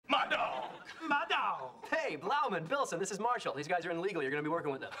Hey, Blauman, Bilson, this is Marshall. These guys are in legal. You're going to be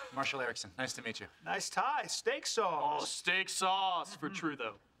working with them. Marshall Erickson, nice to meet you. Nice tie. Steak sauce. Oh, steak sauce for true,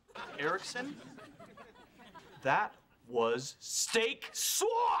 though. Erickson? That was steak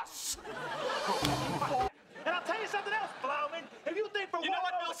sauce! And I'll tell you something else, Blauman. If you think for You know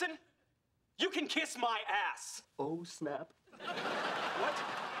what, Wilson? You can kiss my ass. Oh, snap. What?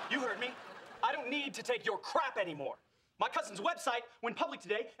 You heard me. I don't need to take your crap anymore. My cousin's website went public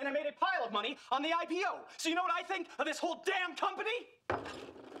today, and I made a pile of money on the IPO. So you know what I think of this whole damn company?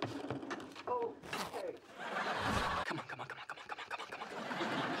 Oh, okay. Come on.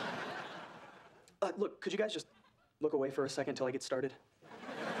 Look, could you guys just look away for a second till I get started?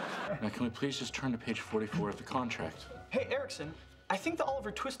 Now, can we please just turn to page 44 of the contract? Hey, Erickson, I think the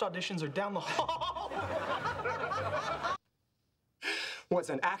Oliver Twist auditions are down the hall. What's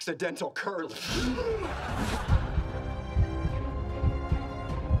an accidental curl?